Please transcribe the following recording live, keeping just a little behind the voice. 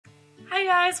Hi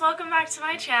guys, welcome back to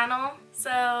my channel.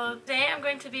 So today I'm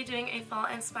going to be doing a fall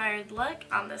inspired look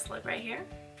on this look right here.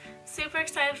 Super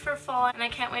excited for fall and I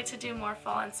can't wait to do more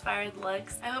fall inspired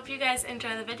looks. I hope you guys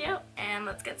enjoy the video and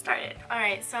let's get started.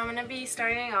 Alright, so I'm going to be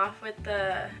starting off with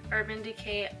the Urban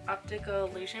Decay Optical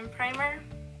Illusion Primer.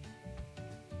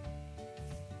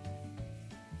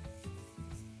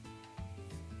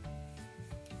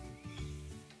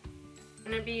 I'm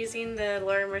going to be using the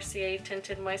MERCIER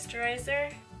Tinted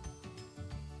Moisturizer.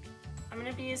 I'm going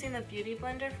to be using the Beauty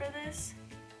Blender for this,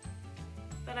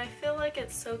 but I feel like it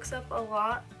soaks up a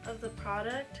lot of the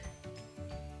product.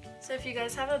 So if you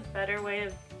guys have a better way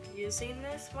of using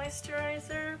this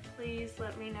moisturizer, please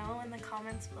let me know in the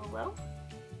comments below.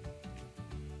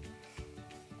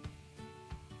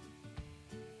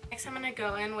 Next I'm going to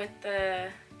go in with the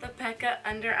BECCA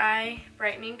Under Eye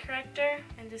Brightening Corrector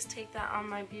and just take that on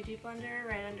my Beauty Blender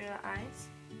right under the eyes.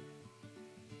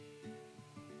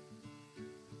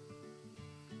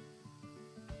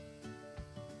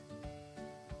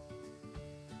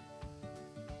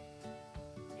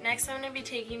 Next I'm going to be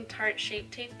taking Tarte Shape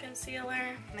Tape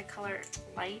Concealer in the color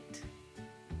Light.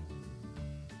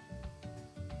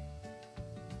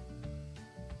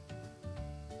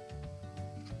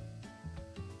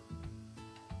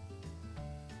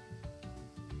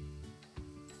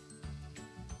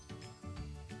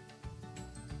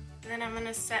 And then I'm going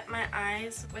to set my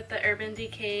eyes with the Urban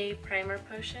Decay Primer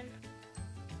Potion.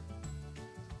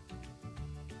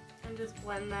 And just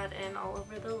blend that in all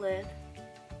over the lid.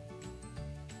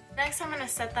 Next I'm going to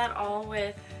set that all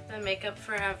with the Makeup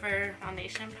Forever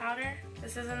foundation powder.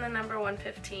 This is in the number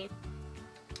 115.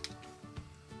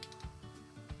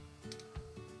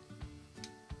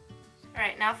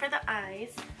 Alright, now for the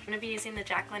eyes. I'm going to be using the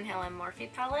Jaclyn and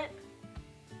Morphe palette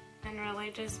and really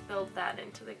just build that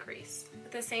into the crease.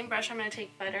 With the same brush I'm going to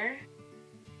take Butter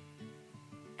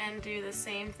and do the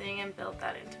same thing and build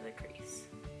that into the crease.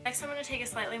 Next I'm going to take a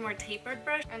slightly more tapered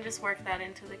brush and just work that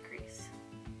into the crease.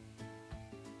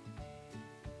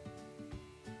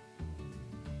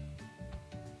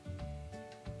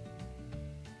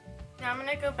 Now I'm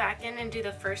going to go back in and do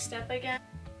the first step again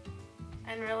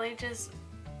and really just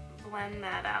blend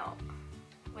that out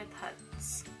with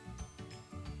Huts.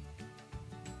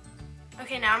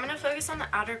 Okay, now I'm going to focus on the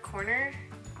outer corner.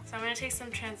 So I'm going to take some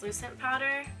translucent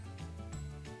powder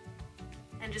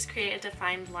and just create a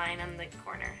defined line on the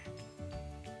corner.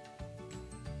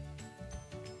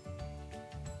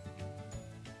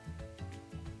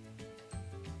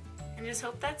 And just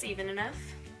hope that's even enough.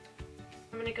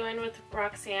 I'm going to go in with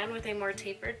Roxanne with a more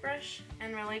tapered brush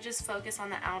and really just focus on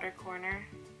the outer corner.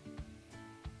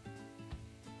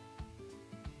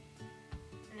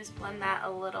 And just blend that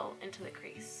a little into the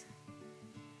crease.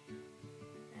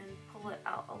 And pull it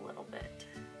out a little bit.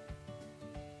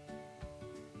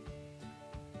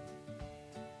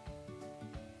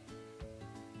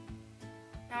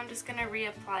 Now I'm just going to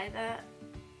reapply that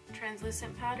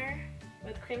translucent powder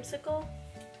with Creamsicle.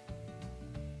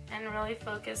 And really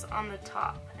focus on the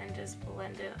top and just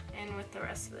blend it in with the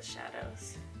rest of the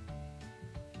shadows.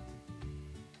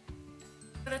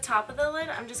 For the top of the lid,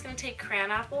 I'm just going to take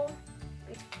Crayon Apple.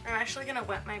 I'm actually going to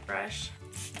wet my brush.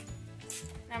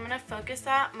 And I'm going to focus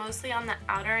that mostly on the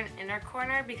outer and inner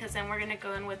corner because then we're going to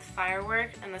go in with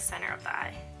Firework in the center of the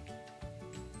eye.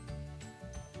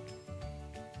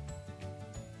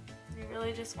 You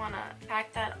really just want to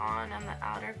pack that on the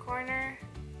outer corner.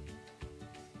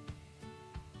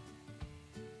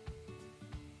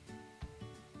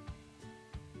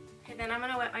 Then I'm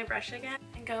going to wet my brush again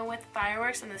and go with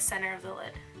Fireworks in the center of the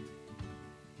lid.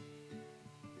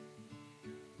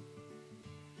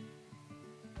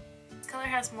 This color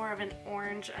has more of an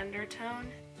orange undertone.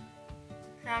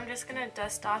 Now I'm just going to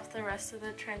dust off the rest of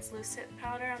the translucent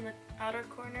powder on the outer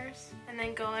corners and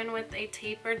then go in with a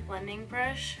tapered blending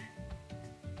brush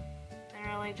and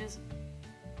really just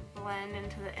blend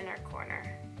into the inner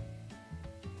corner.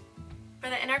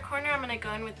 For the inner corner I'm going to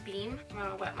go in with Beam. I'm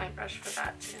going to wet my brush for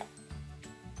that too.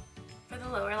 For the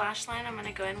lower lash line, I'm going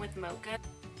to go in with Mocha.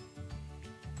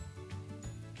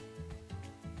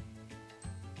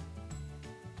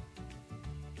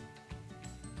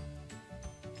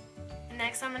 And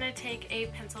next I'm going to take a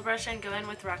pencil brush and go in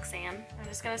with Roxanne. I'm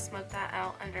just going to smoke that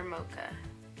out under Mocha.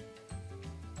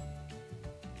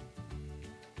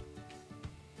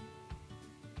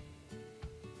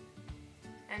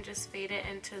 And just fade it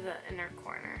into the inner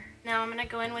corner. Now I'm going to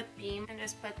go in with Beam and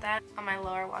just put that on my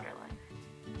lower waterline.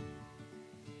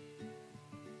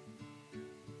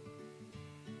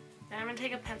 Then I'm going to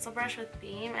take a pencil brush with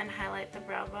Beam and highlight the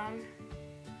brow bone.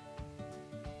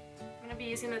 I'm going to be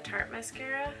using the Tarte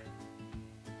mascara.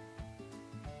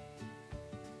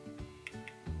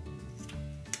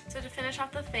 So to finish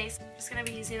off the face, I'm just going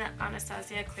to be using that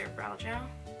Anastasia Clear Brow Gel.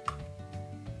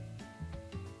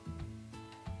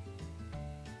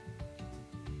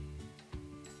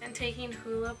 And taking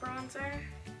Hoola bronzer.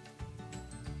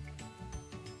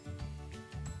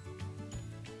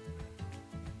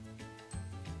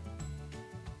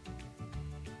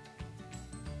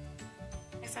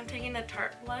 Next I'm taking the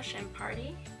Tarte blush in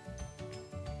Party.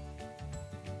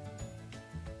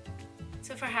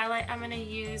 So for highlight, I'm going to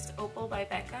use Opal by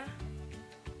BECCA.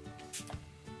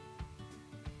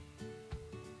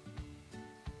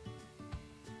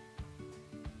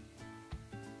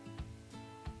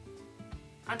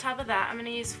 On top of that, I'm going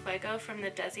to use Fuego from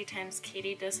the Desi x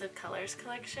Katy Dose of Colors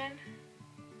collection.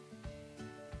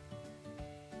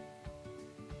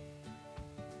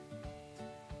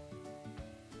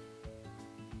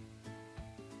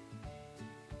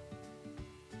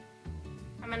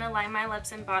 I'm going to line my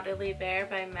lips in Bodily Bare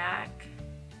by MAC.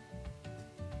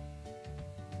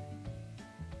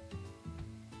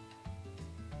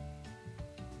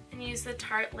 And use the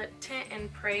Tarte lip tint in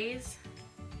Praise.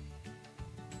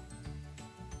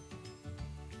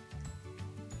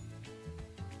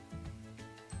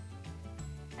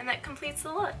 And that completes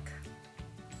the look.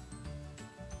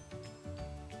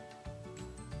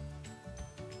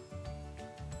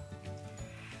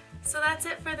 So that's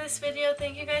it for this video.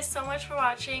 Thank you guys so much for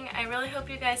watching. I really hope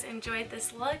you guys enjoyed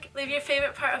this look. Leave your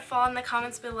favorite part of fall in the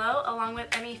comments below along with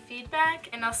any feedback,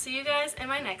 and I'll see you guys in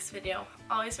my next video.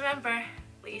 Always remember,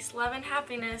 peace, love, and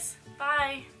happiness.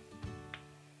 Bye!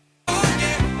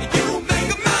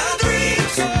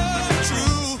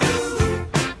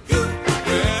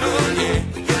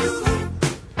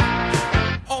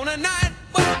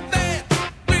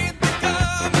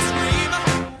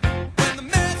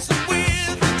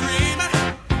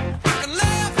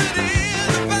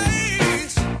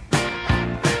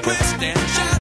 Stand